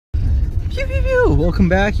Pew pew pew! Welcome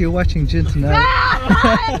back. You're watching Jintonight.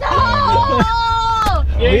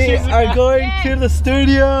 We are going to the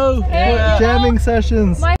studio for jamming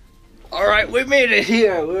sessions. Alright, we made it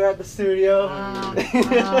here. We're at the studio.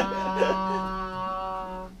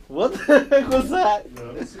 What the heck was that?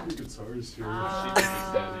 No, I don't see the guitars here.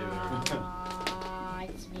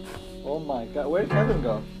 It's me. Oh my god, where did Kevin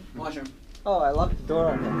go? Washroom. Oh, I locked the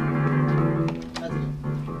door on him.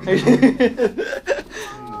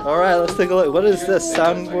 Alright, let's take a look. What is this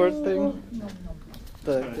soundboard thing?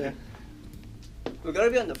 We gotta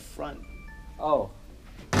be on the front. Oh.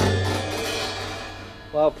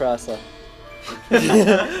 Wow, Prasa.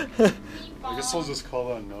 I guess I'll just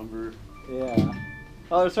call that number. Yeah.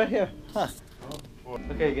 Oh, it's right here. Huh. Oh,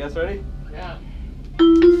 Okay, you guys ready? Yeah.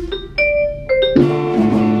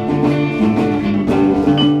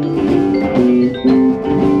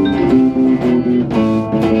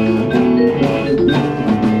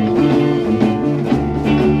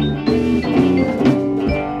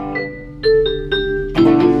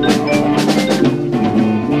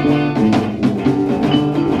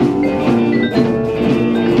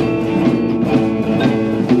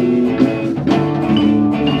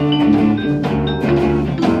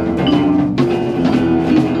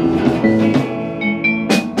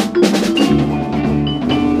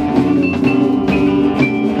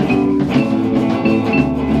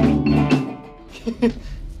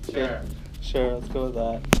 Sure, let's go with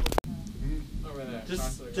that. Over there.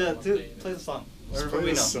 Just play the song. Whatever play we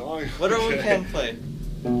the know. song. Whatever we Okay. can play.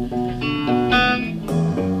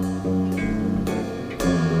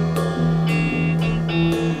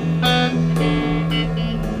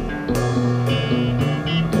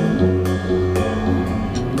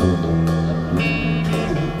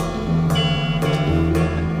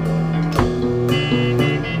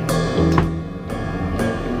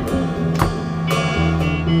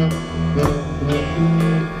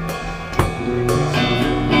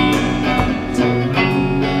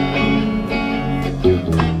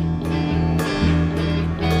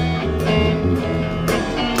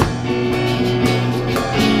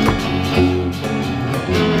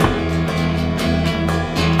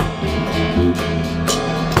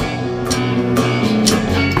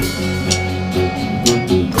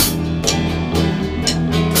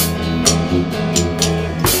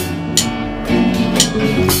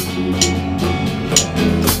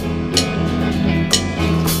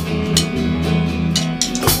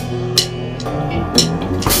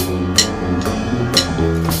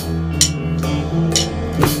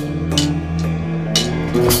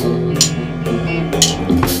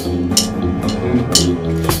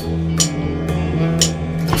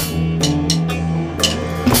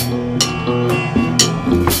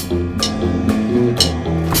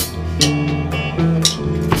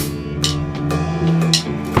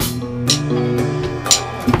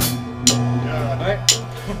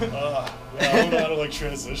 I don't know how to like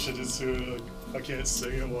transition into it. Like, I can't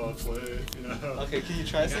sing it while I play it, you know? Okay, can you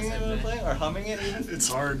try singing it while playing or humming it even? It's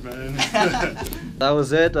hard, man. That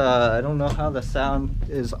was it. I don't know how the sound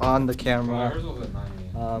is on the camera.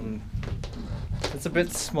 It's a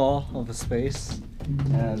bit small of a space,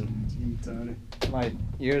 and my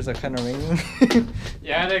ears are kind of ringing.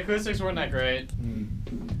 Yeah, the acoustics weren't that great.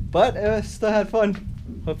 But still had fun.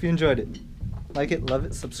 Hope you enjoyed it. Like it, love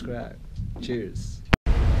it, subscribe. Cheers.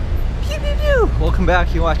 Pew pew pew! Welcome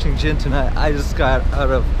back. You're watching Jintonight. I just got out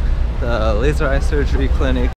of the laser eye surgery clinic.